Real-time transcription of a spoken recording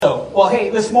Well,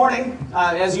 hey, this morning,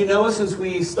 as you know, since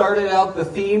we started out, the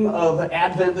theme of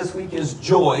Advent this week is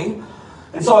joy.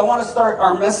 And so I want to start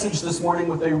our message this morning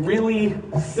with a really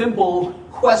simple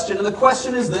question. And the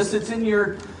question is this, it's in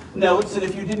your notes, and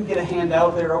if you didn't get a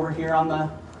handout, they're over here on the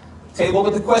table.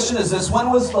 But the question is this, when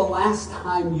was the last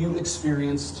time you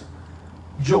experienced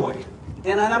joy?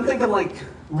 And I'm thinking like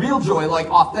real joy, like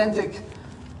authentic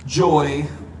joy,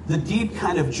 the deep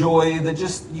kind of joy that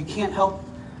just, you can't help,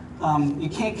 you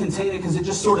can't contain it because it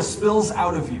just sort of spills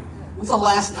out of you. When's the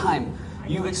last time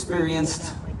you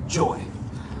experienced joy?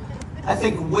 I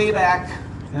think way back,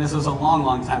 and this was a long,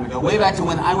 long time ago, way back to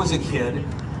when I was a kid,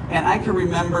 and I can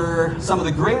remember some of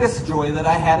the greatest joy that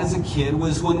I had as a kid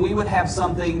was when we would have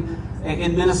something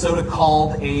in Minnesota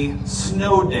called a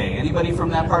snow day. Anybody from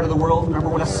that part of the world remember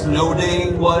what a snow day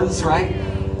was, right?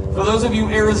 For those of you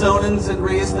Arizonans and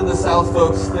raised in the South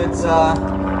folks that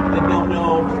don't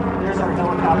know, there's our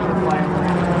helicopter flying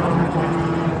around.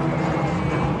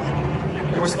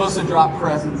 They were supposed to drop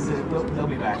presents. They'll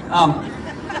be back.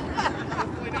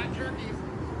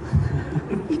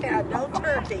 Yeah, no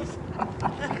turkeys.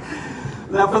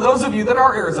 Now, for those of you that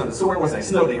are Arizona, so where was I?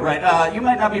 Snow day, right? You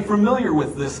might not be familiar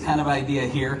with this kind of idea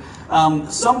here.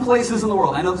 Some places in the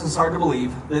world, I know this is hard to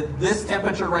believe, that this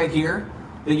temperature right here,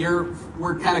 that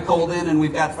we're kind of cold in and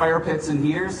we've got fire pits and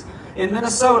heaters. In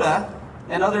Minnesota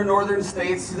and other northern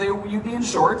states, you'd be in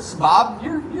shorts. Bob,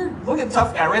 you're look at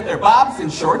tough guy right there. Bob's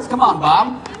in shorts. Come on,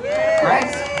 Bob. Yay!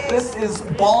 Right? This is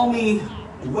balmy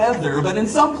weather, but in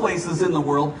some places in the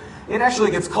world, it actually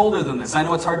gets colder than this. I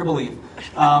know it's hard to believe.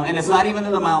 And it's not even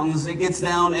in the mountains. It gets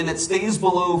down and it stays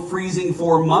below freezing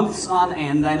for months on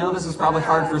end. I know this is probably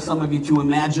hard for some of you to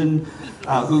imagine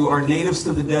who are natives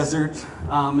to the desert.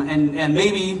 And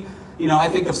maybe, you know, I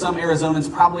think of some Arizonans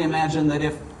probably imagine that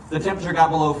if the temperature got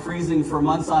below freezing for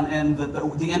months on end, that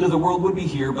the end of the world would be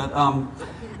here. But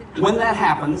when that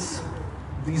happens,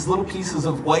 these little pieces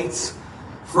of white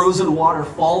frozen water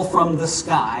fall from the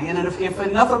sky, and if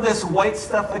enough of this white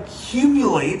stuff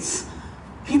accumulates,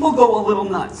 people go a little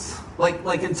nuts.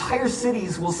 Like entire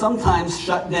cities will sometimes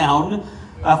shut down.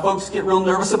 Folks get real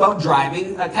nervous about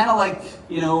driving, kind of like,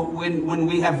 you know, when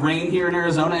we have rain here in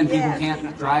Arizona and people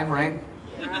can't drive, right?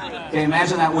 Okay,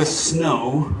 imagine that with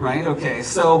snow, right? Okay,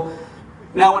 so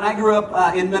now when I grew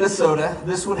up in Minnesota,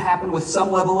 this would happen with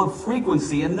some level of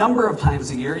frequency a number of times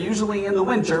a year, usually in the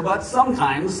winter, but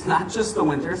sometimes, not just the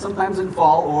winter, sometimes in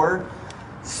fall or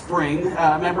spring.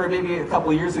 I remember maybe a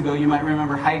couple years ago, you might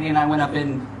remember Heidi and I went up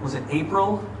in, was it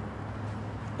April?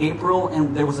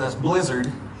 And there was a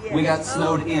blizzard. Yes. We got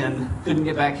snowed in, couldn't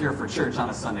get back here for church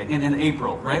on a Sunday, in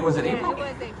April, right? Was it April? Yeah,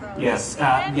 it was April. Yes,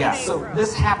 yeah, so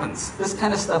this happens. This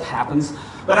kind of stuff happens.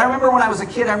 But I remember when I was a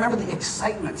kid, I remember the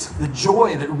excitement, the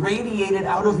joy that radiated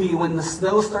out of me when the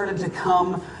snow started to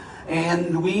come,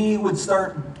 and we would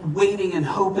start waiting and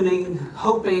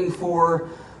hoping for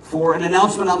an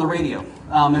announcement on the radio.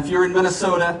 If you're in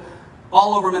Minnesota,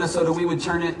 all over Minnesota, we would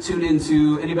tune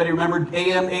into, anybody remember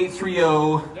AM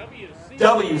 830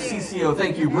 WCCO?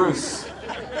 Thank you, Bruce.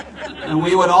 And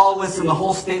we would all listen, the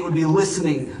whole state would be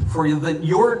listening for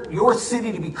your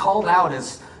city to be called out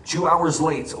as 2 hours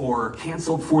late or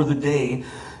canceled for the day.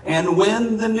 And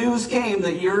when the news came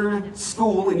that your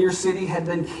school in your city had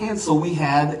been canceled, we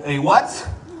had a what?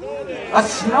 A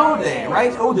snow day,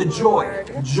 right? Oh, the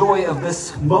joy of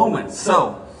this moment.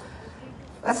 So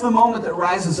that's the moment that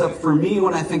rises up for me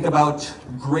when I think about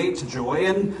great joy.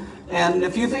 And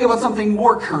if you think about something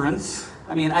more current,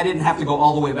 I mean, I didn't have to go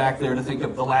all the way back there to think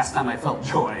of the last time I felt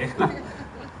joy. But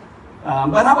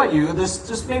how about you?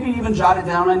 Just maybe even jot it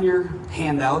down on your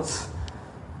handouts.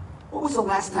 What was the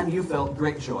last time you felt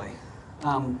great joy?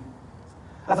 I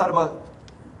thought about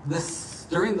this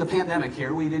during the pandemic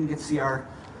here. We didn't get to see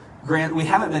we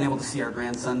haven't been able to see our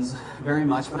grandsons very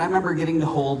much, but I remember getting to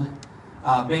hold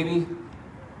baby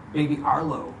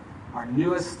Arlo, our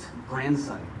newest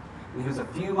grandson. When he was a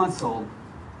few months old.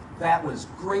 That was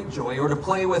great joy. Or to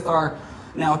play with our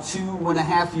now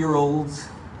 2.5-year-olds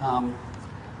and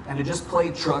to just play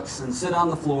trucks and sit on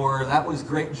the floor. That was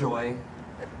great joy.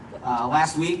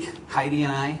 Last week, Heidi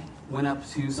and I went up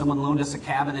to, someone loaned us a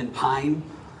cabin in Pine,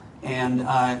 and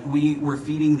we were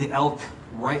feeding the elk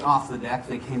right off the deck.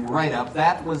 They came right up.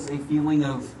 That was a feeling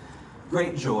of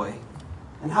great joy.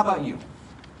 And how about you?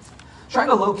 Try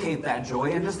to locate that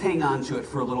joy and just hang on to it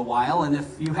for a little while. And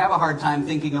if you have a hard time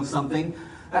thinking of something,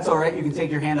 that's all right. You can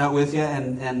take your handout with you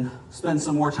and spend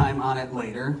some more time on it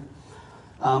later.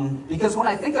 Because when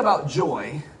I think about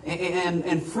joy,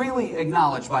 and freely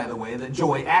acknowledge, by the way, that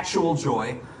joy, actual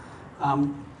joy,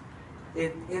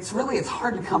 it's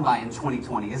hard to come by in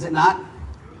 2020, is it not?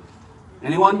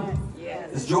 Anyone? Yeah.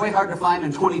 Is joy hard to find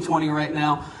in 2020 right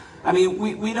now? I mean,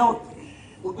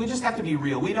 we just have to be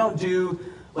real. We don't do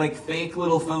like fake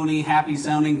little phony, happy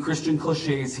sounding Christian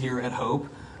cliches here at Hope.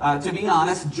 To be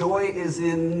honest, joy is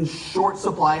in short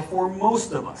supply for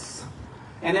most of us.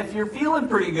 And if you're feeling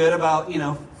pretty good about,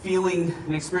 feeling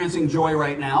and experiencing joy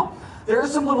right now, there are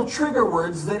some little trigger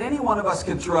words that any one of us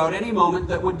could throw out any moment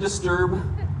that would disturb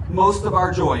most of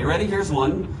our joy. Ready? Here's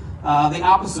one. The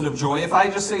opposite of joy. If I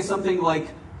just say something like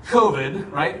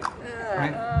COVID, right?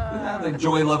 The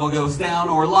joy level goes down.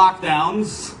 Or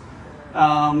lockdowns.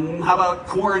 How about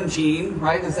quarantine,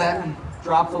 right? Does that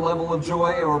drop the level of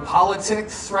joy? Or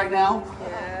politics right now?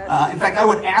 In fact, I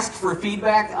would ask for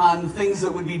feedback on things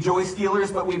that would be joy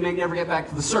stealers, but we may never get back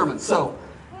to the sermon. So,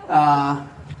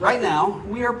 right now,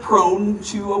 we are prone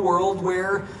to a world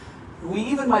where we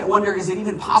even might wonder, is it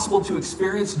even possible to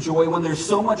experience joy when there's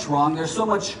so much wrong, there's so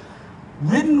much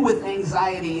ridden with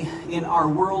anxiety in our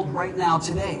world right now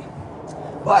today?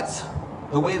 But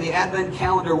the way the Advent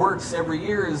calendar works every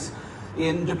year is,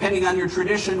 depending on your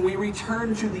tradition, we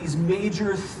return to these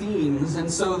major themes.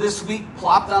 And so this week,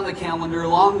 plopped on the calendar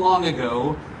long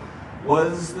ago,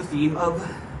 was the theme of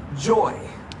joy,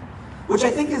 which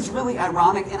I think is really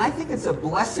ironic, and I think it's a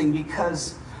blessing,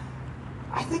 because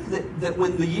I think that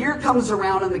when the year comes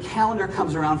around and the calendar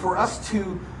comes around, for us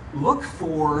to look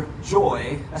for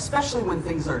joy, especially when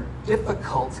things are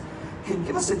difficult, can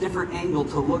give us a different angle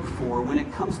to look for when it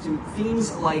comes to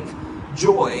themes like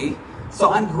joy.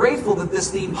 So I'm grateful that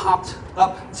this theme popped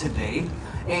up today,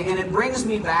 and it brings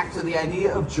me back to the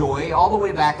idea of joy all the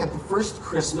way back at the first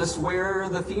Christmas, where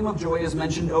the theme of joy is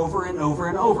mentioned over and over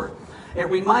and over. It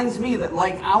reminds me that,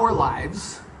 like our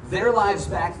lives, their lives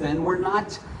back then were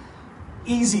not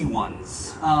easy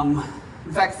ones.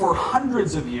 In fact, for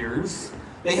hundreds of years,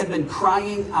 they had been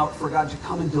crying out for God to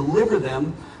come and deliver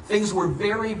them. Things were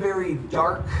very, very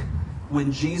dark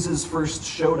when Jesus first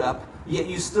showed up, yet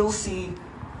you still see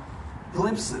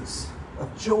glimpses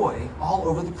of joy all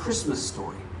over the Christmas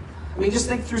story. I mean, just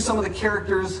think through some of the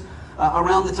characters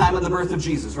around the time of the birth of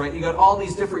Jesus, right? You got all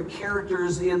these different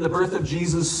characters in the birth of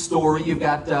Jesus story. You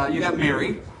got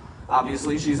Mary,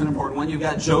 obviously, she's an important one. You've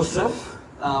got Joseph.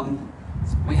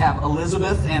 We have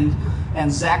Elizabeth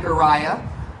and Zachariah.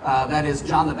 That is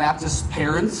John the Baptist's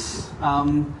parents.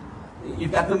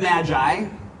 You've got the Magi,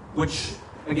 which,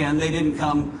 again, they didn't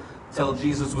come till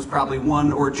Jesus was probably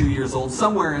 1 or 2 years old,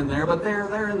 somewhere in there, but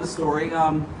they're in the story.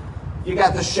 You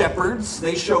got the shepherds.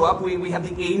 They show up. We have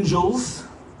the angels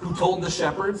who told the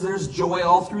shepherds. There's joy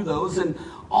all through those. And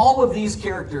all of these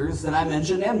characters that I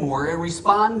mentioned and more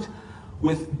respond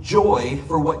with joy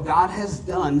for what God has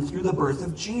done through the birth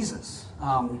of Jesus.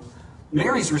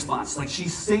 Mary's response, like she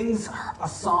sings a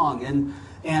song,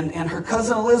 and her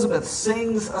cousin Elizabeth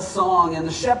sings a song, and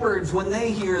the shepherds, when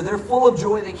they hear, they're full of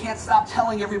joy. They can't stop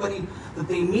telling everybody that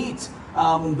they meet.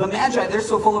 The Magi, they're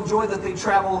so full of joy that they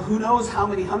travel who knows how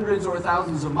many hundreds or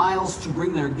thousands of miles to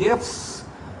bring their gifts.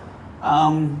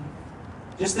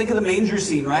 Just think of the manger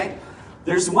scene, right?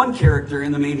 There's one character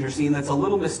in the manger scene that's a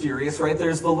little mysterious, right?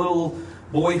 There's the little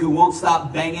boy who won't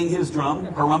stop banging his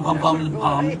drum,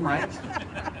 pa-rum-pum-pum-pum, right?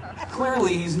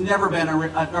 Clearly, he's never been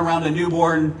around a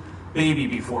newborn baby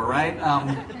before, right?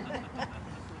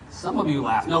 Some of you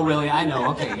laugh. No, really, I know.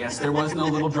 Okay, yes, there was no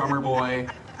little drummer boy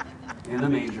in the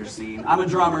manger scene. I'm a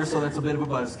drummer, so that's a bit of a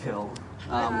buzzkill.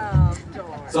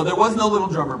 So there was no little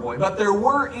drummer boy, but there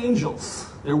were angels.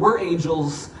 There were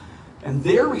angels, and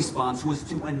their response was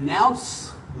to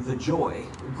announce the joy,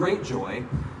 great joy.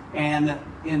 And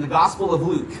in the Gospel of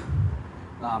Luke,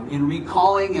 in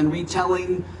recalling and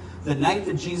retelling the night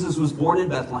that Jesus was born in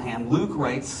Bethlehem, Luke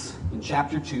writes in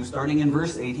chapter 2, starting in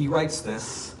verse 8, he writes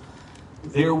this: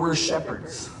 "There were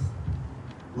shepherds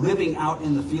living out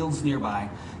in the fields nearby,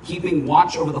 keeping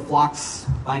watch over the flocks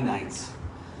by night.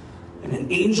 And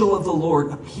an angel of the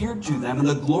Lord appeared to them, and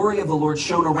the glory of the Lord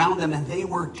shone around them, and they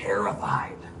were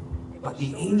terrified. But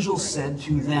the angel said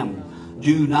to them,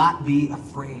 'Do not be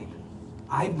afraid.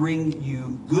 I bring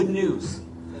you good news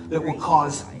that will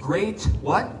cause great,'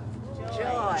 what?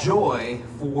 Joy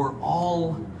for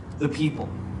all the people."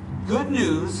 Good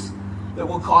news that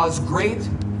will cause great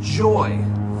joy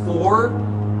for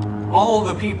all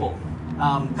the people.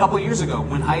 A couple years ago,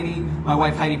 when my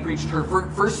wife Heidi, preached her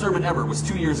first sermon ever, was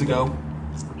 2 years ago.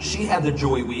 She had the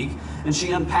Joy Week, and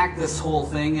she unpacked this whole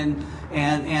thing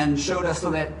and showed us so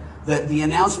that the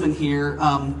announcement here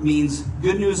means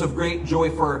good news of great joy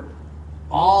for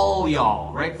all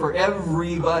y'all, right? For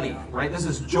everybody, right? This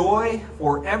is joy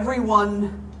for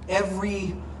everyone,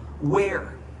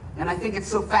 everywhere. And I think it's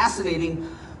so fascinating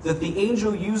that the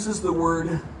angel uses the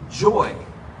word joy,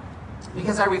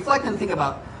 because I reflect and think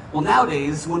about Well,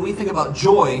 nowadays, when we think about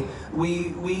joy,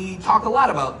 we talk a lot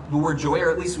about the word joy, or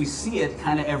at least we see it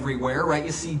kind of everywhere, right?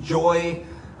 You see joy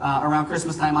around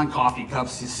Christmas time on coffee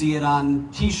cups. You see it on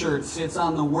T-shirts. It's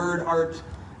on the word art,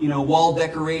 wall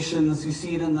decorations. You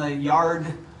see it in the yard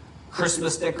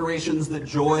Christmas decorations that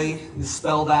joy is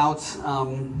spelled out.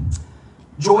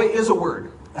 Joy is a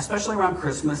word, especially around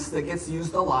Christmas, that gets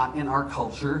used a lot in our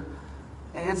culture.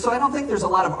 And so I don't think there's a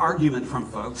lot of argument from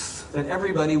folks that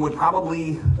everybody would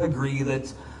probably agree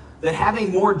that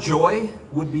having more joy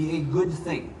would be a good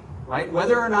thing, right?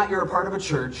 Whether or not you're a part of a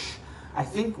church, I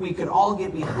think we could all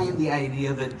get behind the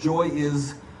idea that joy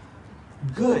is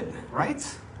good, right?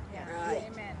 Yeah. Right.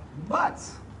 Amen. But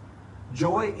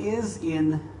joy is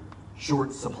in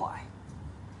short supply.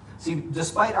 See,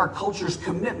 despite our culture's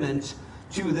commitment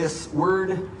to this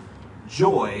word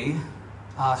joy,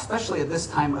 especially at this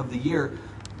time of the year,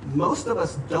 most of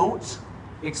us don't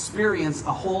experience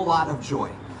a whole lot of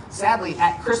joy. Sadly,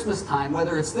 at Christmas time,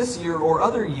 whether it's this year or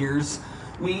other years,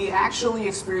 we actually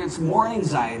experience more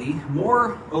anxiety,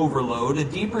 more overload, a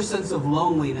deeper sense of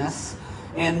loneliness,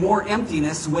 and more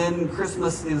emptiness when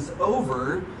Christmas is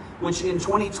over, which in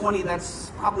 2020, that's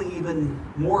probably even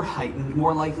more heightened,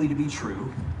 more likely to be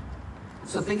true.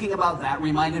 So thinking about that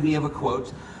reminded me of a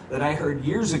quote that I heard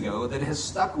years ago that has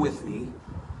stuck with me.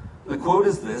 The quote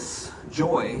is this: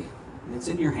 joy, and it's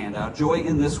in your handout, joy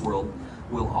in this world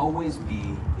will always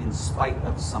be in spite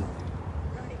of something.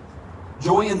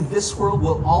 Joy in this world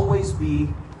will always be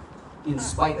in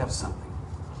spite of something.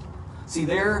 See,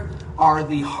 there are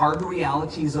the hard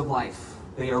realities of life.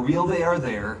 They are real, they are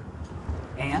there,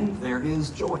 and there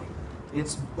is joy.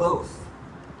 It's both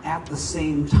at the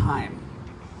same time.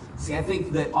 See, I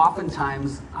think that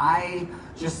oftentimes I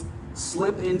just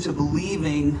slip into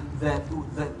believing that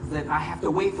I have to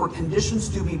wait for conditions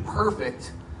to be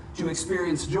perfect to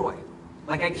experience joy.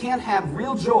 Like, I can't have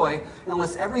real joy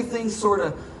unless everything's sort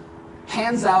of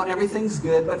hands out, everything's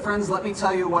good. But friends, let me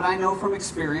tell you what I know from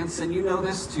experience, and you know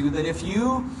this too, that if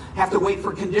you have to wait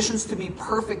for conditions to be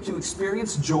perfect to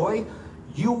experience joy,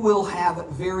 you will have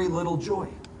very little joy.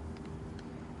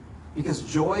 Because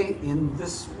joy in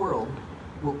this world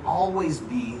will always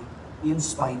be in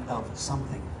spite of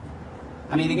something.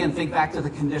 I mean, again, think back to the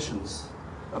conditions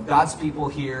of God's people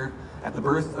here at the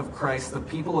birth of Christ, the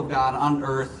people of God on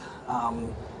earth.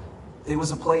 It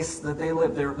was a place that they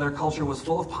lived. Their culture was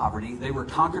full of poverty. They were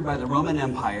conquered by the Roman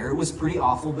Empire. It was pretty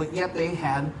awful, but yet they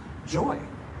had joy.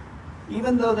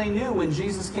 Even though they knew when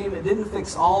Jesus came, it didn't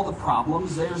fix all the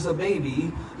problems. There's a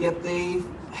baby, yet they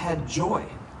had joy.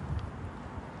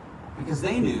 Because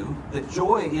they knew that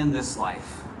joy in this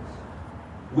life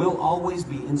will always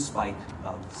be in spite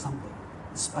of something.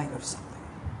 In spite of something.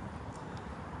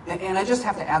 And I just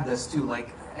have to add this too, I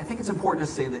think it's important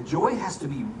to say that joy has to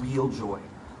be real joy.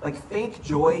 Fake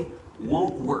joy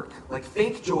won't work.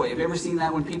 Fake joy, have you ever seen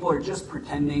that when people are just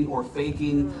pretending or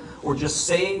faking or just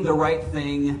saying the right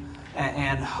thing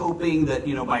and hoping that,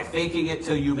 by faking it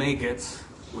till you make it,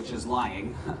 which is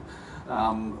lying,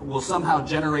 will somehow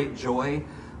generate joy,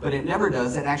 but it never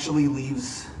does. It actually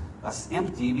leaves us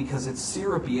empty because it's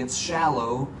syrupy, it's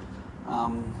shallow,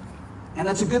 and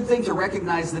that's a good thing to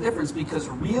recognize the difference, because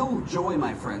real joy,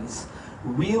 my friends,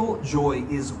 real joy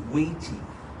is weighty.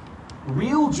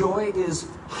 Real joy is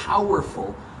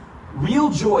powerful. Real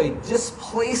joy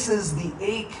displaces the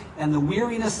ache and the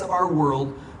weariness of our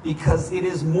world because it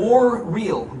is more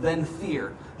real than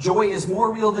fear. Joy is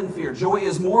more real than fear. Joy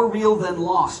is more real than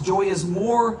loss. Joy is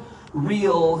more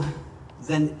real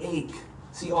than ache.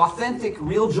 See, authentic,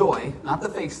 real joy, not the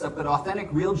fake stuff, but authentic,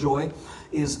 real joy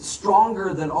is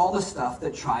stronger than all the stuff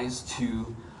that tries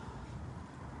to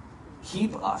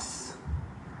keep us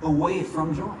away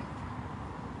from joy.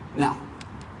 Now,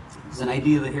 there's an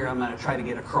idea that here I'm going to try to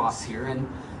get across here, and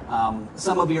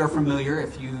some of you are familiar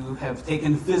if you have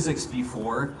taken physics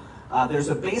before. There's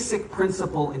a basic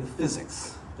principle in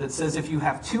physics that says if you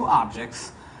have two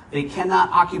objects, they cannot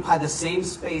occupy the same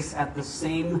space at the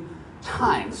same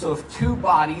time. So if two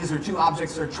bodies or two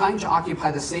objects are trying to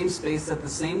occupy the same space at the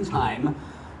same time,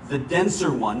 the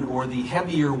denser one or the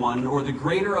heavier one or the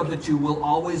greater of the two will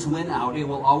always win out. It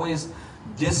will always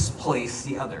displace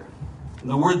the other. And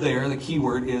the word there, the key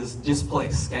word, is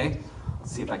displace, okay?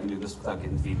 Let's see if I can do this without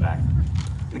getting feedback.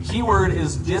 The key word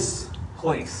is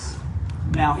displace.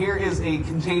 Now here is a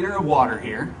container of water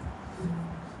here.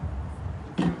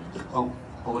 Oh,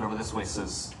 pull it over this way,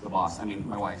 says the boss. I mean,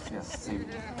 my wife. Yes, same.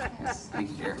 Yes,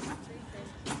 thank you, dear.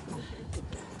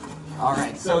 All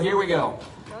right, so here we go.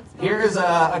 Here is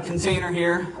a container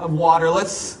here of water.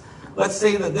 Let's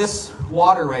say that this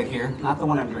water right here, not the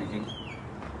one I'm drinking.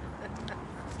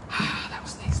 That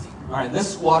was tasty. All right,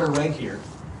 this water right here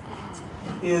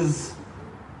is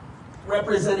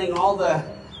representing all the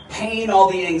pain,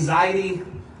 all the anxiety,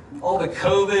 all the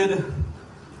COVID,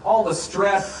 all the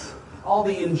stress, all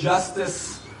the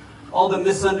injustice, all the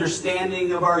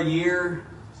misunderstanding of our year,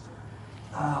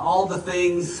 all the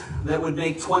things that would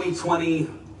make 2020,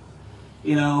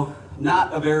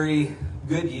 not a very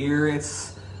good year.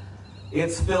 It's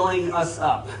filling us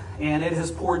up, and it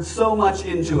has poured so much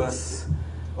into us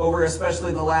over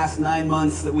especially the last 9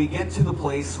 months that we get to the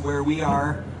place where we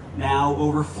are now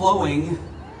overflowing,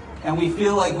 and we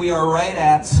feel like we are right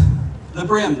at the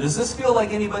brim. Does this feel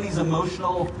like anybody's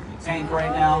emotional tank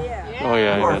right now? Oh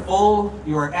yeah. You are full,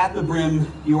 you are at the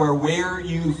brim, you are where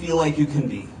you feel like you can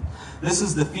be. This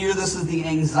is the fear, this is the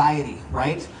anxiety,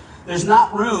 right? There's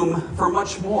not room for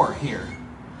much more here.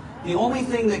 The only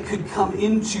thing that could come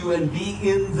into and be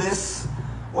in this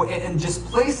and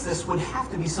displace this would have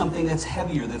to be something that's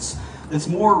heavier, that's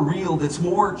more real, that's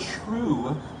more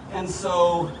true. And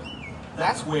so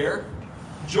that's where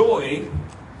joy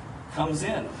comes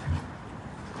in.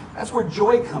 That's where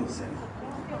joy comes in.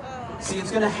 See,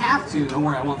 it's going to have to. Don't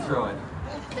worry, I won't throw it.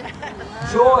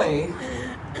 Joy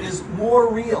is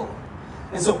more real.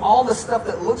 And so all the stuff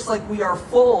that looks like we are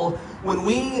full, when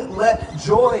we let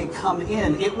joy come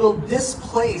in, it will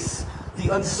displace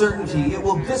the uncertainty. It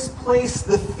will displace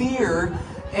the fear.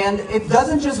 And it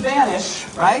doesn't just vanish,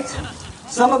 right?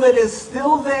 Some of it is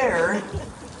still there.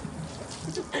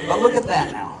 But look at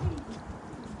that now.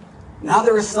 Now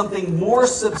there is something more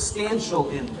substantial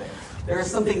in there. There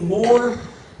is something more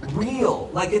real.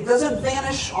 Like, it doesn't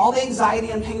vanish. All the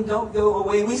anxiety and pain don't go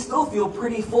away. We still feel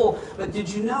pretty full. But did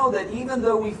you know that even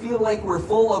though we feel like we're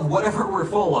full of whatever we're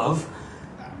full of,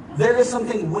 there is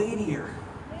something weightier.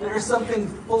 There is something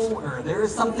fuller. There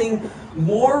is something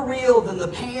more real than the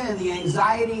pain and the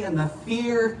anxiety and the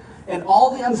fear and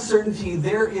all the uncertainty.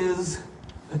 There is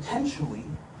potentially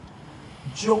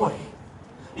joy.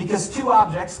 Because two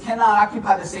objects cannot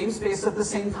occupy the same space at the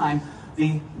same time.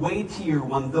 The weightier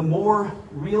one, the more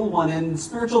real one, in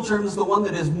spiritual terms, the one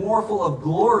that is more full of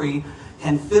glory,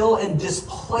 can fill and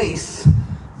displace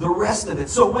the rest of it.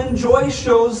 So when joy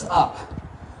shows up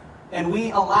and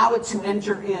we allow it to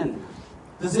enter in,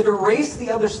 does it erase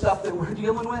the other stuff that we're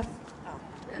dealing with?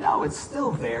 No, it's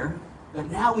still there.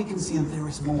 But now we can see that there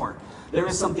is more. There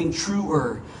is something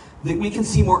truer that we can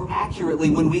see more accurately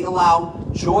when we allow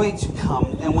joy to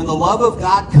come. And when the love of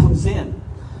God comes in,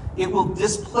 it will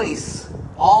displace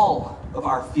all of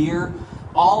our fear,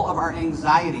 all of our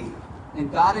anxiety.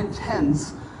 And God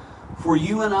intends for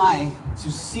you and I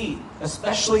to see,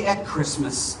 especially at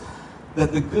Christmas,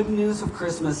 that the good news of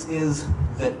Christmas is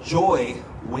that joy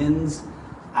wins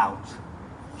out.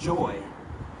 Joy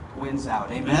wins out.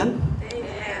 Amen?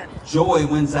 Amen. Joy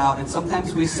wins out. And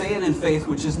sometimes we say it in faith,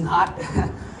 which is not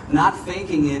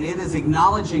faking it. It is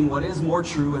acknowledging what is more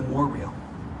true and more real.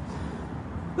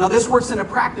 Now, this works in a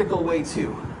practical way,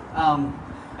 too.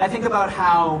 I think about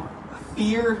how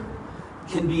fear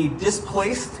can be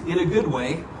displaced in a good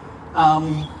way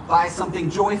by something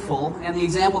joyful. And the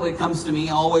example that comes to me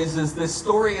always is this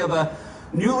story of a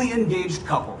newly engaged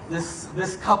couple.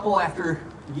 This couple, after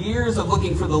years of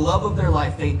looking for the love of their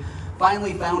life, they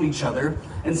finally found each other.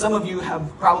 And some of you have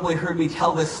probably heard me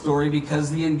tell this story because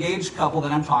the engaged couple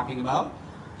that I'm talking about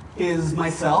is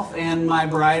myself and my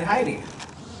bride, Heidi.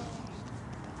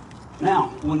 Now,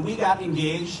 when we got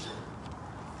engaged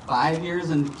 5 years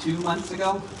and 2 months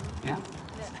ago, yeah?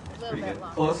 Pretty good.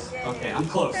 Close? Okay, I'm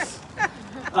close.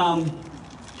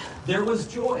 There was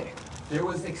joy. There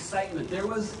was excitement. There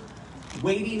was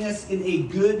weightiness in a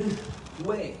good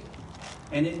way.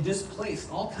 And it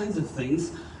displaced all kinds of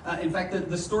things. In fact,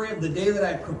 the story of the day that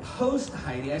I proposed to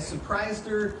Heidi, I surprised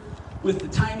her with the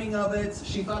timing of it.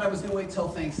 She thought I was going to wait till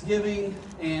Thanksgiving,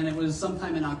 and it was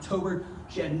sometime in October.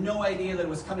 She had no idea that it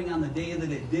was coming on the day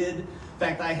that it did. In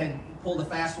fact, I had pulled a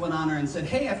fast one on her and said,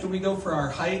 hey, after we go for our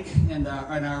hike and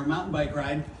our mountain bike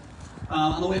ride,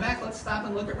 on the way back, let's stop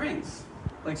and look at rings.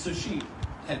 So she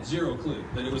had zero clue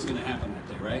that it was going to happen that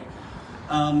day, right?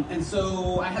 And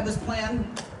so I had this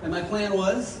plan, and my plan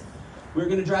was we were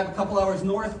going to drive a couple hours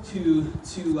north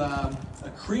to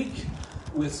a creek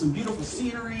with some beautiful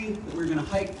scenery that we were going to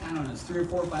hike, I don't know, it's 3 or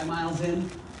 4 or 5 miles in.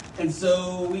 And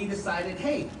so we decided,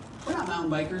 hey, we're not mountain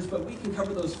bikers, but we can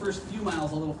cover those first few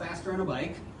miles a little faster on a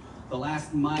bike. The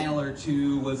last mile or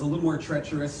two was a little more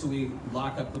treacherous, so we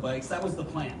lock up the bikes. That was the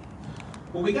plan.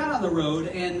 Well, we got on the road,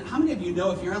 and how many of you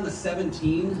know if you're on the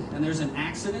 17 and there's an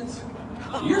accident,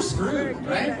 you're screwed,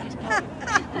 right?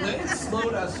 It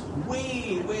slowed us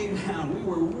way, way down. We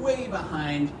were way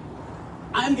behind.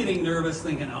 I'm getting nervous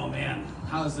thinking, oh man,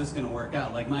 how is this going to work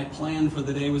out? My plan for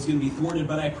the day was going to be thwarted,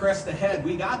 but I pressed ahead.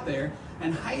 We got there,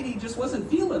 and Heidi just wasn't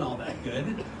feeling all that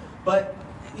good. But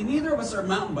neither of us are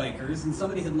mountain bikers, and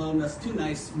somebody had loaned us 2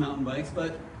 nice mountain bikes,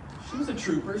 but she was a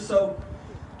trooper, so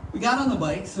we got on the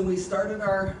bikes and we started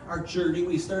our journey,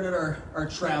 we started our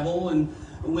travel, and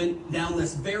went down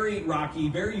this very rocky,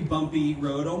 very bumpy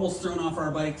road, almost thrown off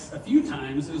our bikes a few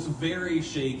times. It was very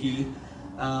shaky.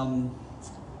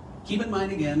 Keep in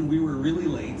mind again, we were really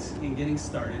late in getting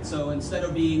started, so instead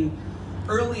of being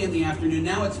early in the afternoon,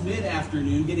 now it's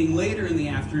mid-afternoon, getting later in the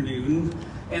afternoon,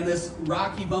 and this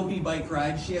rocky, bumpy bike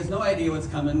ride, she has no idea what's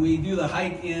coming. We do the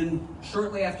hike in.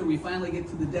 Shortly after we finally get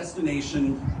to the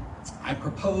destination, I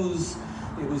propose.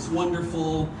 It was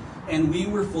wonderful, and we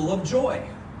were full of joy.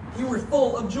 We were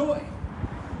full of joy.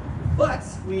 But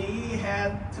we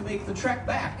had to make the trek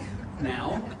back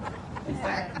now. In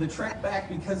fact, the trek back,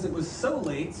 because it was so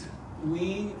late,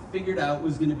 we figured out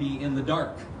was going to be in the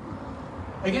dark.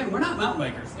 Again, we're not mountain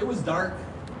bikers. It was dark.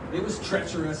 It was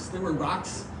treacherous. There were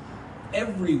rocks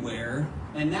everywhere.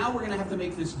 And now we're going to have to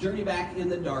make this journey back in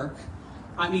the dark.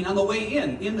 I mean, on the way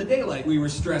in the daylight, we were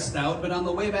stressed out. But on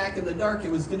the way back in the dark, it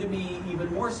was going to be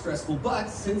even more stressful. But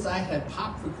since I had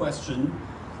popped the question,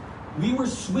 we were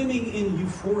swimming in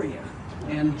euphoria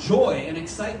and joy and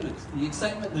excitement. The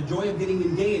excitement, the joy of getting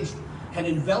engaged had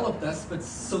enveloped us. But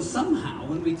so somehow,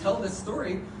 when we tell this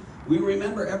story, we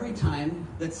remember every time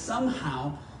that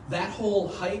somehow that whole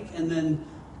hike and then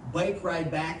bike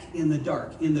ride back in the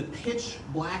dark, in the pitch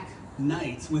black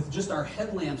nights with just our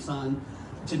headlamps on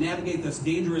to navigate this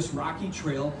dangerous rocky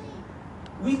trail,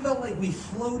 we felt like we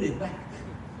floated back,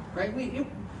 right?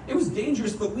 It was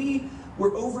dangerous, but we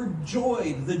were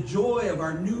overjoyed. The joy of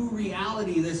our new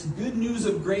reality, this good news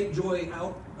of great joy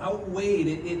outweighed.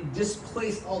 It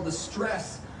displaced all the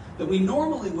stress that we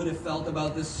normally would have felt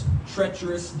about this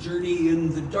treacherous journey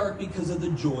in the dark because of the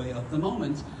joy of the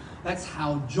moment. That's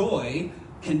how joy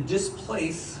can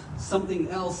displace something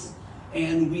else,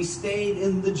 and we stayed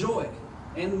in the joy.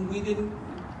 And we didn't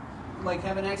like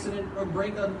have an accident or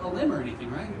break a limb or anything,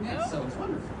 right? Yeah, so it's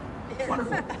wonderful. It's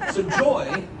wonderful. So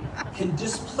joy can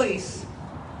displace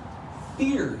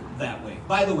fear that way.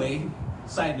 By the way,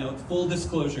 side note, full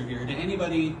disclosure here, to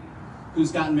anybody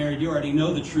who's gotten married, you already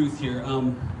know the truth here.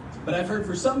 But I've heard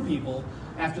for some people,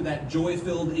 after that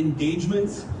joy-filled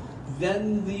engagement,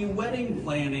 then the wedding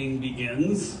planning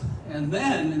begins. And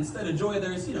then, instead of joy,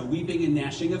 there's, weeping and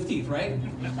gnashing of teeth, right?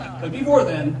 But before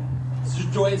then, it's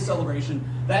just joy and celebration.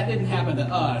 That didn't happen to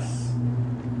us.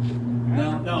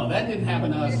 No, that didn't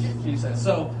happen to us, she says.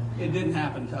 So, it didn't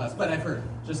happen to us. But I've heard.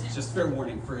 Just fair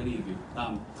warning for any of you.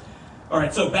 All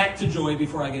right, so back to joy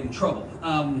before I get in trouble.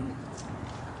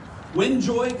 When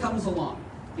joy comes along,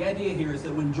 the idea here is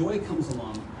that when joy comes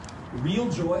along, real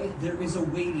joy, there is a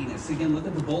weightiness. Again, look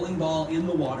at the bowling ball in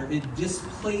the water. It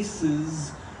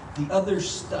displaces the other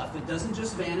stuff. It doesn't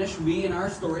just vanish. We, in our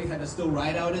story, had to still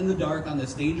ride out in the dark on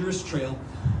this dangerous trail.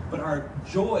 But our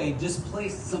joy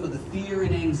displaced some of the fear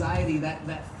and anxiety.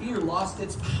 That fear lost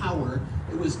its power.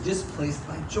 It was displaced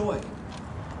by joy.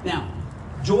 Now,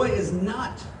 joy is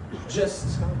not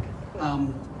just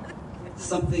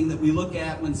something that we look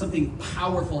at when something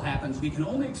powerful happens. We can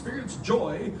only experience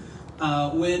joy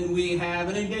when we have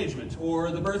an engagement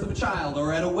or the birth of a child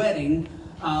or at a wedding.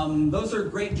 Those are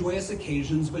great joyous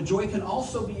occasions, but joy can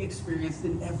also be experienced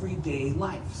in everyday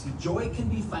life. See, joy can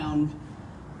be found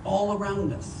all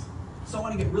around us. So I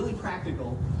want to get really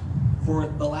practical for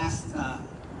the last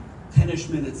 10-ish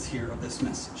minutes here of this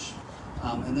message.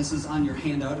 And this is on your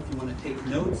handout if you want to take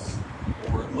notes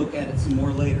or look at it some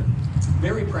more later.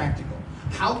 Very practical.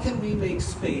 How can we make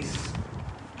space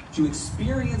to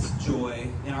experience joy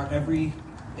in our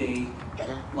everyday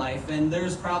life? And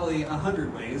there's probably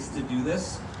 100 ways to do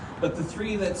this, but the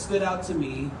 3 that stood out to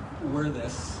me were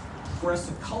this. For us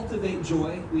to cultivate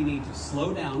joy, we need to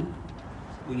slow down,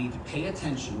 we need to pay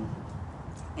attention,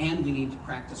 and we need to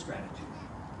practice gratitude.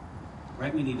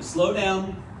 Right? We need to slow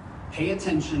down, pay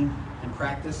attention, and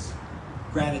practice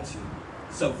gratitude.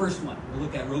 So first one, we'll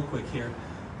look at real quick here.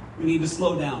 We need to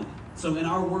slow down. So in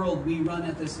our world, we run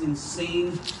at this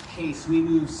insane pace. We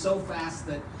move so fast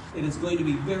that it is going to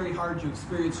be very hard to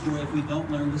experience joy if we don't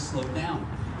learn to slow down.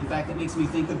 In fact, it makes me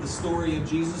think of the story of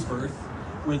Jesus' birth,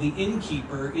 where the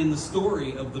innkeeper in the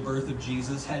story of the birth of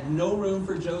Jesus had no room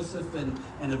for Joseph and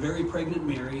a very pregnant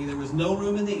Mary. There was no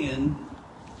room in the inn.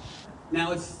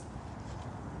 Now it's,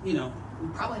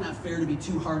 probably not fair to be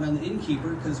too hard on the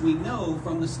innkeeper, because we know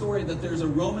from the story that there's a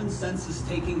Roman census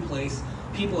taking place.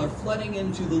 People are flooding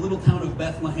into the little town of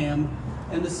Bethlehem,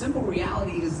 and the simple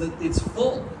reality is that it's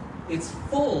full. It's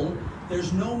full.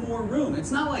 there's no more room.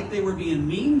 It's not like they were being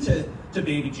mean to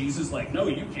baby Jesus, like, no,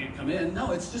 you can't come in.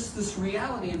 No, it's just this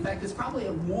reality. In fact, it's probably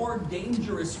a more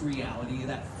dangerous reality,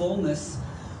 that fullness,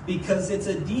 because it's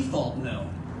a default no.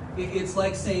 It's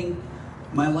like saying,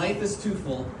 my life is too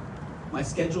full, my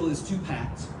schedule is too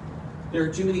packed, there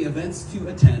are too many events to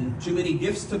attend, too many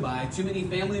gifts to buy, too many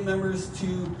family members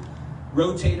to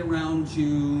rotate around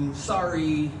to,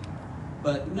 sorry,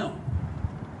 but no.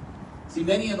 See,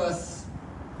 many of us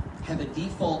have a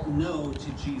default no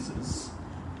to Jesus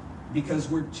because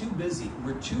we're too busy,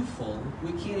 we're too full,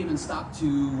 we can't even stop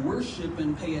to worship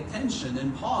and pay attention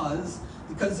and pause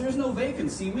because there's no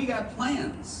vacancy, we got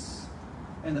plans.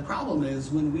 And the problem is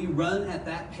when we run at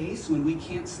that pace, when we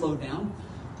can't slow down,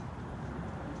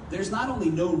 there's not only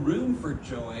no room for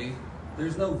joy,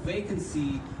 there's no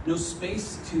vacancy, no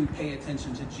space to pay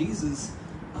attention to Jesus.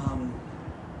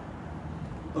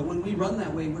 But when we run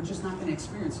that way, we're just not going to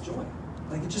experience joy.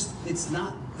 Like it's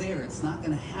not there. It's not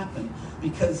going to happen.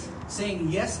 Because saying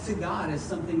yes to God is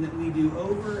something that we do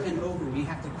over and over. We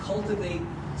have to cultivate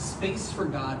space for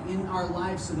God in our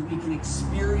lives so that we can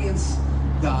experience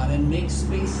God and make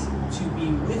space to be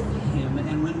with Him.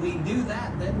 And when we do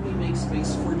that, then we make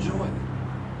space for joy.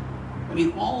 I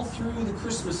mean, all through the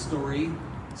Christmas story,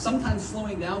 sometimes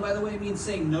slowing down, by the way, means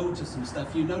saying no to some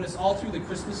stuff. You notice all through the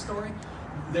Christmas story,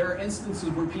 there are instances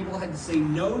where people had to say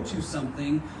no to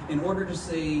something in order to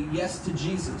say yes to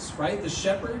Jesus, right? The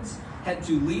shepherds had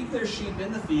to leave their sheep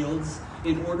in the fields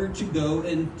in order to go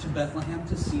into Bethlehem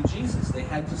to see Jesus. They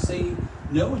had to say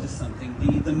no to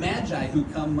something. The Magi, who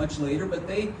come much later, but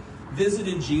they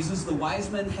visited Jesus. The wise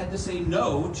men had to say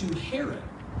no to Herod.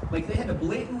 Like, they had to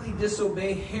blatantly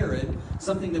disobey Herod,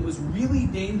 something that was really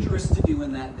dangerous to do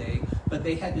in that day, but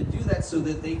they had to do that so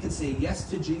that they could say yes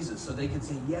to Jesus, so they could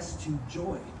say yes to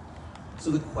joy. So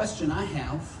the question I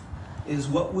have is,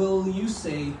 what will you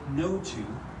say no to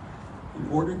in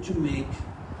order to make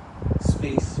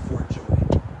space for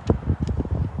joy?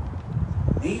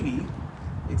 Maybe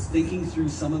it's thinking through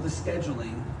some of the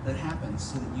scheduling that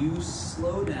happens so that you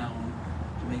slow down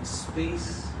to make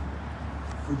space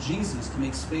for Jesus, to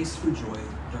make space for joy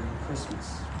during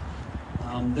Christmas.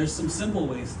 There's some simple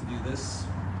ways to do this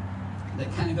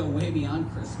that kind of go way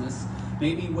beyond Christmas.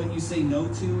 Maybe what you say no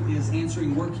to is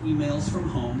answering work emails from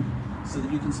home so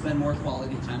that you can spend more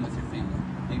quality time with your family.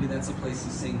 Maybe that's a place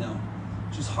to say no,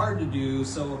 which is hard to do.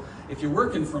 So if you're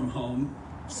working from home,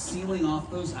 sealing off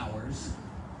those hours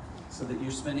so that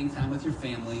you're spending time with your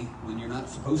family when you're not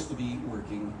supposed to be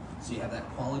working, so you have that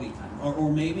quality time.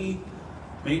 Or maybe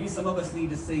some of us need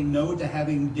to say no to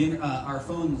having dinner, our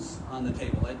phones on the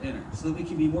table at dinner so that we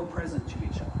can be more present to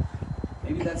each other.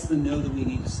 Maybe that's the no that we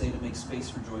need to say to make space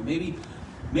for joy. Maybe,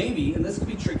 and this could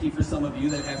be tricky for some of you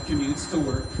that have commutes to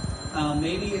work,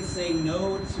 maybe it's saying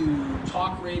no to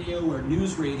talk radio or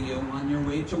news radio on your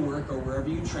way to work or wherever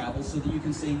you travel so that you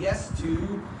can say yes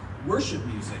to worship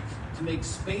music, to make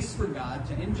space for God,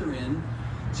 to enter in,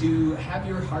 to have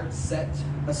your heart set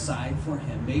aside for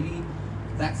Him. Maybe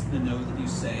that's the no that you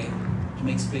say to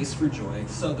make space for joy.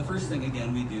 So the first thing,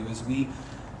 again, we do is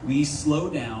we slow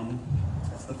down.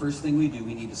 That's the first thing we do.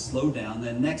 We need to slow down.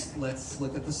 Then next, let's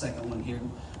look at the second one here.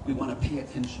 We want to pay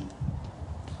attention.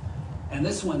 And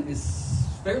this one is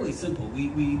fairly simple.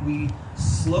 We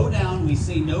slow down, we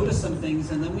say no to some things,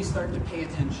 and then we start to pay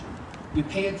attention. We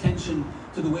pay attention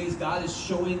to the ways God is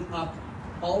showing up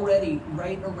already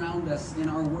right around us in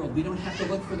our world. We don't have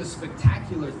to look for the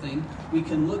spectacular thing. We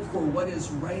can look for what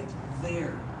is right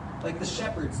there. Like the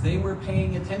shepherds, they were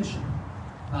paying attention.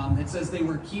 It says they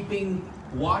were keeping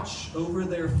watch over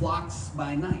their flocks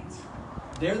by night.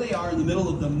 There they are in the middle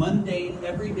of the mundane,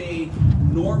 everyday,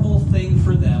 normal thing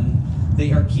for them.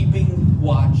 They are keeping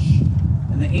watch.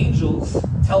 And the angels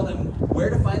tell them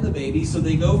where to find the baby. So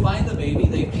they go find the baby.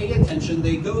 They pay attention.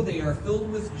 They go. They are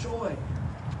filled with joy.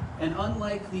 And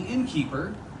unlike the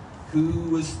innkeeper, who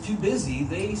was too busy,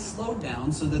 they slowed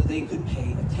down so that they could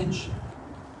pay attention.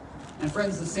 And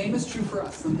friends, the same is true for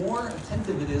us. The more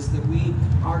attentive it is that we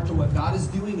are to what God is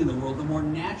doing in the world, the more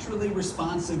naturally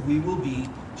responsive we will be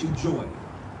to joy.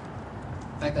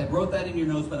 In fact, I wrote that in your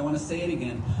notes, but I want to say it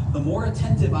again. The more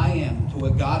attentive I am to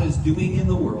what God is doing in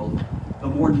the world, the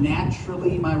more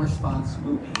naturally my response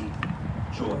will be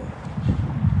joy.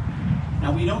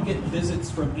 Now, we don't get visits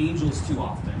from angels too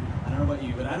often. I don't know about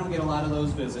you, but I don't get a lot of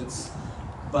those visits.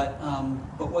 But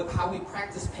how we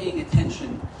practice paying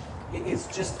attention, it's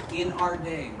just in our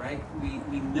day, right?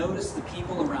 We notice the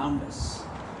people around us.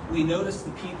 We notice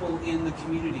the people in the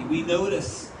community. We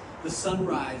notice the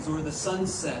sunrise or the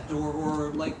sunset,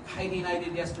 or like Heidi and I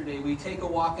did yesterday, we take a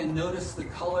walk and notice the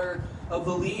color of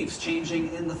the leaves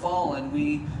changing in the fall, and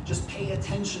we just pay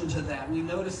attention to that. We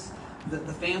notice the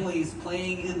families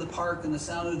playing in the park and the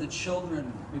sound of the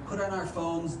children. We put our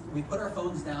phones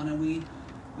down, and we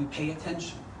pay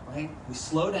attention, right? We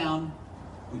slow down,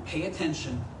 we pay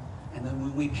attention, and then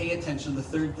when we pay attention, the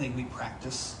third thing, we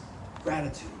practice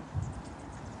gratitude.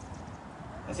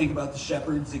 I think about the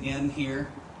shepherds again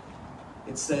here.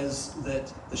 It says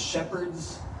that the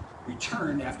shepherds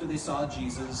returned after they saw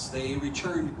Jesus. They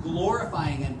returned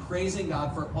glorifying and praising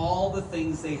God for all the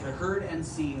things they had heard and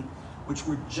seen, which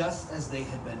were just as they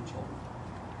had been told.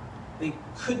 They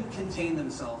couldn't contain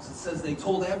themselves. It says they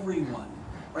told everyone,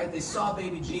 right? They saw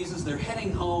baby Jesus. They're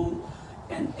heading home.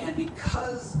 And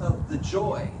because of the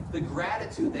joy, the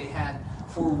gratitude they had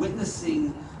for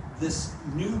witnessing this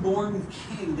newborn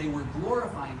king, they were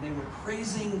glorifying, they were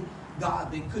praising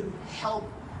God. They couldn't help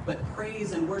but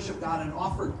praise and worship God and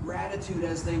offer gratitude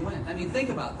as they went. I mean, think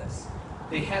about this.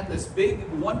 They had this big,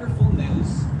 wonderful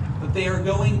news, but they are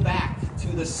going back to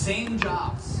the same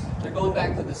jobs. They're going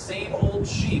back to the same old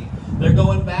sheep. They're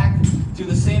going back to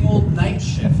the same old night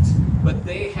shift, but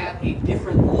they have a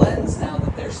different lens now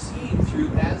that they're seeing through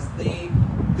as they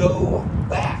go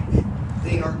back.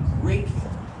 They are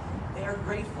grateful. They are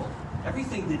grateful.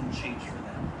 Everything didn't change for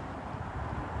them.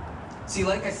 See,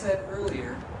 like I said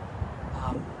earlier,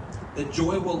 that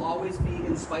joy will always be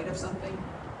in spite of something.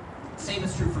 Same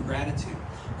is true for gratitude.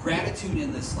 Gratitude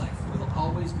in this life will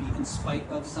always be in spite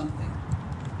of something.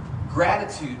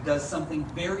 Gratitude does something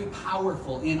very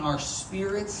powerful in our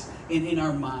spirits and in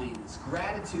our minds.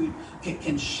 Gratitude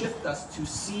can shift us to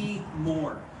see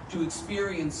more, to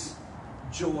experience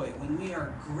joy. When we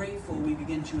are grateful, we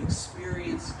begin to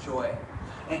experience joy.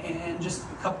 And just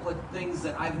a couple of things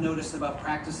that I've noticed about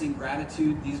practicing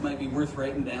gratitude. These might be worth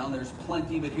writing down. There's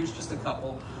plenty, but here's just a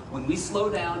couple. When we slow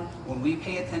down, when we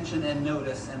pay attention and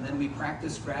notice, and then we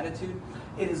practice gratitude,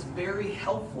 it is very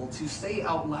helpful to say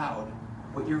out loud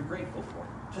what you're grateful for.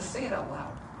 Just say it out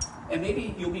loud. And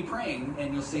maybe you'll be praying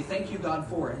and you'll say, thank you, God,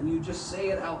 for it. And you just say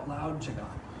it out loud to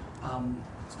God.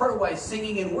 It's part of why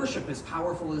singing in worship is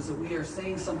powerful, is that we are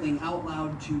saying something out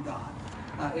loud to God.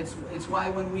 It's why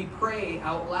when we pray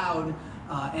out loud,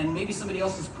 and maybe somebody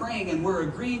else is praying and we're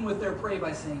agreeing with their prayer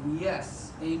by saying,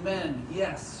 yes, amen,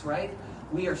 yes, right?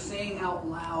 We are saying out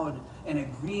loud and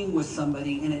agreeing with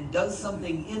somebody, and it does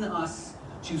something in us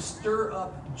to stir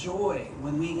up joy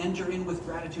when we enter in with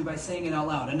gratitude by saying it out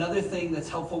loud. Another thing that's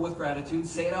helpful with gratitude,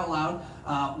 say it out loud,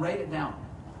 write it down.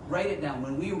 Write it down.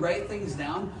 When we write things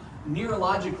down,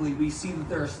 neurologically, we see that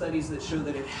there are studies that show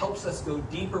that it helps us go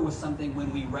deeper with something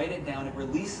when we write it down. It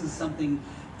releases something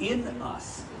in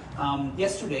us.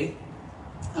 Yesterday,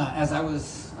 as I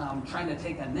was trying to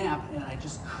take a nap, and I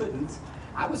just couldn't,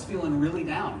 I was feeling really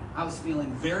down. I was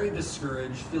feeling very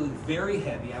discouraged, feeling very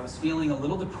heavy. I was feeling a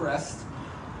little depressed.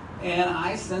 And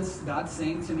I sensed God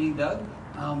saying to me, Doug,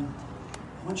 I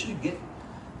want you to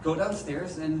go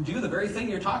downstairs and do the very thing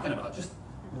you're talking about. Just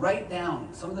write down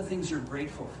some of the things you're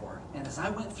grateful for. And as I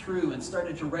went through and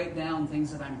started to write down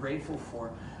things that I'm grateful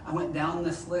for, I went down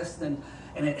this list, and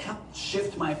it helped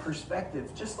shift my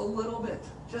perspective just a little bit,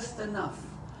 just enough.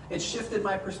 It shifted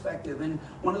my perspective. And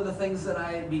one of the things that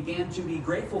I began to be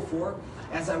grateful for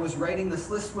as I was writing this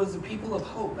list was the people of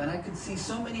hope. And I could see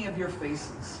so many of your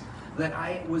faces that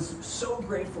I was so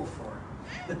grateful for.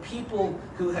 The people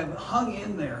who have hung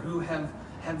in there, who have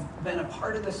been a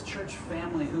part of this church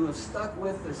family, who have stuck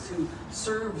with us, who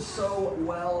serve so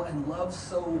well and love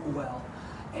so well.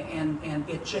 And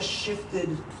it just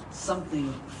shifted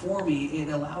something for me. It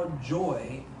allowed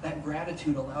joy, that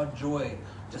gratitude allowed joy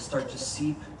to start to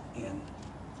seep in.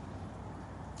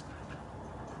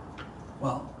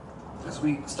 Well, as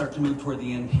we start to move toward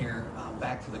the end here,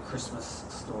 back to the Christmas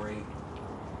story,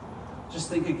 just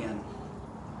think again.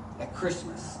 At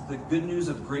Christmas, the good news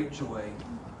of great joy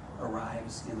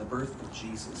arrives in the birth of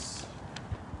Jesus.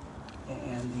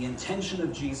 And the intention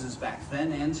of Jesus back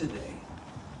then and today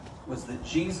was that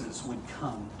Jesus would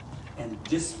come and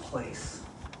displace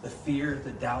the fear,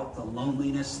 the doubt, the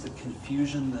loneliness, the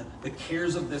confusion, the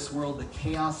cares of this world, the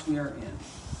chaos we are in.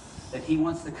 That he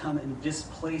wants to come and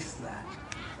displace that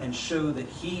and show that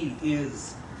he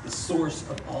is the source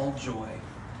of all joy.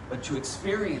 But to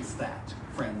experience that,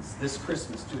 friends, this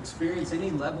Christmas, to experience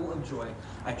any level of joy,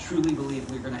 I truly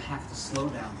believe we're going to have to slow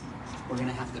down. We're going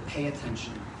to have to pay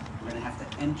attention. We're going to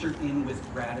have to enter in with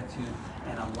gratitude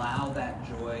and allow that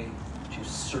joy to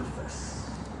surface,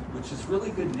 which is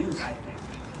really good news, I think.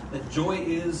 That joy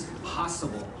is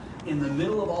possible. In the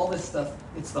middle of all this stuff,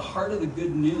 it's the heart of the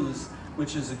good news,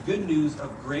 which is a good news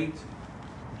of great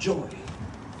joy.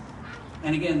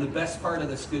 And again, the best part of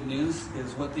this good news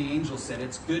is what the angel said.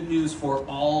 It's good news for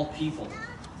all people.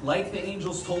 Like the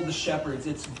angels told the shepherds,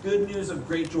 it's good news of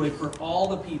great joy for all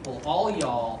the people, all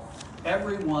y'all,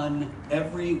 everyone,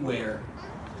 everywhere.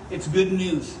 It's good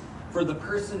news for the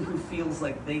person who feels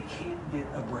like they can't get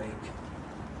a break.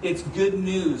 It's good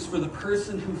news for the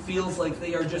person who feels like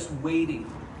they are just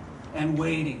waiting and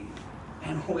waiting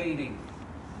and waiting.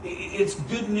 It's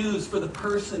good news for the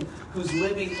person who's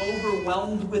living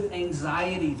overwhelmed with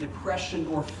anxiety, depression,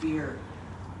 or fear.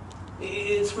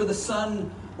 It's for the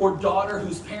son or daughter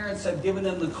whose parents have given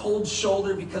them the cold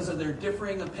shoulder because of their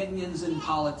differing opinions in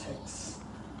politics.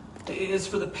 It's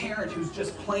for the parent who's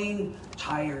just plain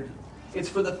tired. It's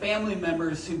for the family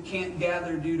members who can't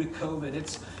gather due to COVID.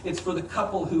 It's for the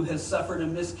couple who has suffered a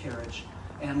miscarriage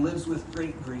and lives with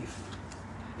great grief.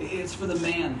 It's for the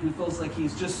man who feels like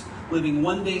he's just living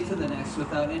one day to the next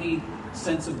without any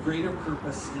sense of greater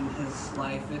purpose in his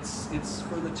life. It's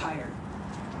for the tired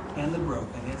and the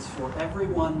broken. It's for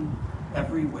everyone,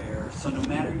 everywhere. So no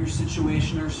matter your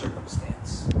situation or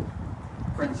circumstance,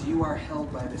 friends, you are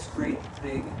held by this great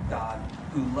big God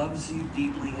who loves you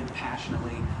deeply and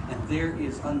passionately, and there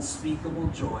is unspeakable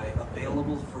joy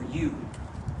available for you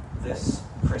this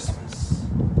Christmas.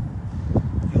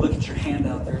 If you look at your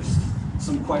handout, there's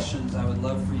some questions I would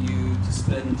love for you to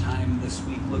spend time this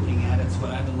week looking at. It's what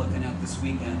I've been looking at this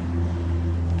weekend.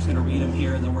 I'm just going to read them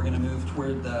here, and then we're going to move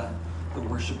toward the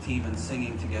worship team and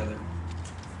singing together.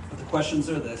 But the questions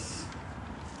are this.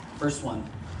 First one,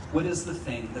 what is the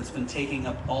thing that's been taking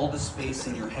up all the space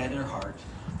in your head or heart?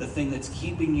 The thing that's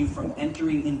keeping you from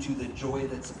entering into the joy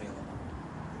that's available?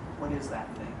 What is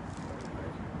that thing?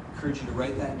 I encourage you to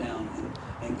write that down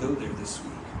and go there this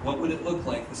week. What would it look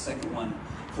like, the second one,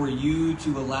 for you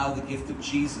to allow the gift of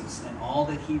Jesus and all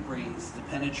that he brings to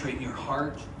penetrate your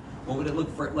heart? What would it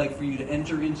look like for you to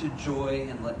enter into joy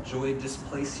and let joy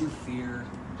displace your fear,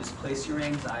 displace your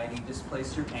anxiety,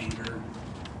 displace your anger?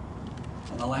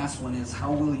 And the last one is,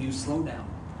 how will you slow down,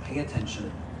 pay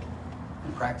attention,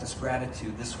 and practice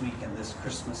gratitude this week and this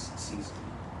Christmas season?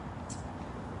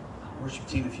 Worship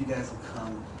team, if you guys will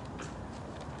come.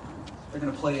 They're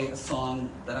going to play a song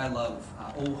that I love,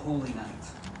 O Holy Night.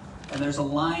 And there's a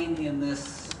line in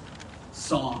this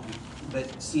song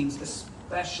that seems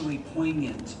especially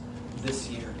poignant this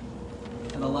year.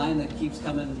 And the line that keeps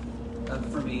coming up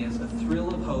for me is, a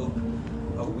thrill of hope,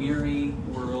 a weary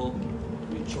world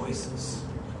rejoices.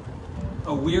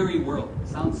 A weary world.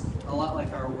 Sounds a lot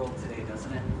like our world today,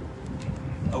 doesn't it?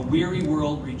 A weary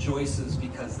world rejoices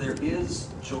because there is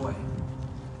joy.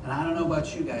 And I don't know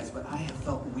about you guys, but I have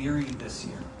felt weary this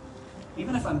year.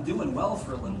 Even if I'm doing well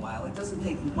for a little while, it doesn't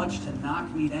take much to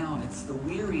knock me down. It's the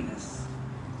weariness.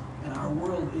 And our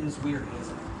world is weary,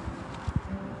 isn't it?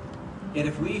 Yet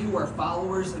if we who are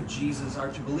followers of Jesus are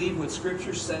to believe what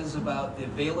Scripture says about the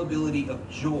availability of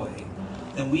joy,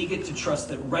 then we get to trust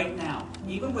that right now,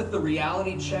 even with the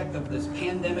reality check of this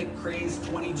pandemic-crazed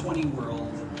 2020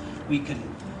 world, we can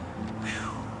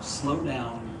slow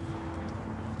down,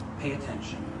 pay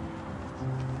attention,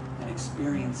 and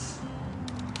experience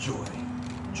joy.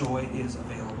 Joy is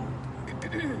available.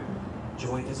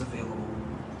 Joy is available.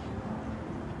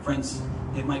 Friends,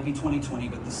 it might be 2020,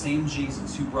 but the same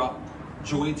Jesus who brought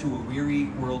joy to a weary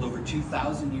world over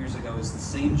 2,000 years ago is the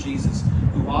same Jesus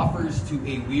who offers to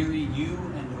a weary you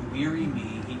and a weary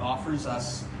me, he offers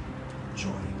us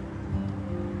joy.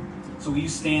 So will you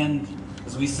stand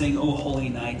as we sing O Holy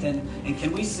Night? And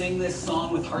can we sing this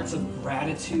song with hearts of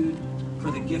gratitude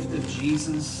for the gift of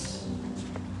Jesus?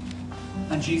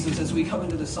 And Jesus, as we come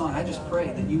into the song, I just pray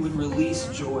that you would release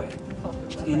joy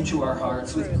into our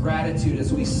hearts with gratitude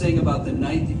as we sing about the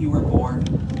night that you were born.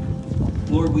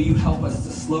 Lord, will you help us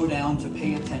to slow down, to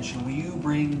pay attention? Will you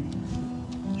bring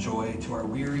joy to our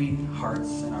weary hearts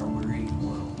and our weary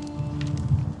world?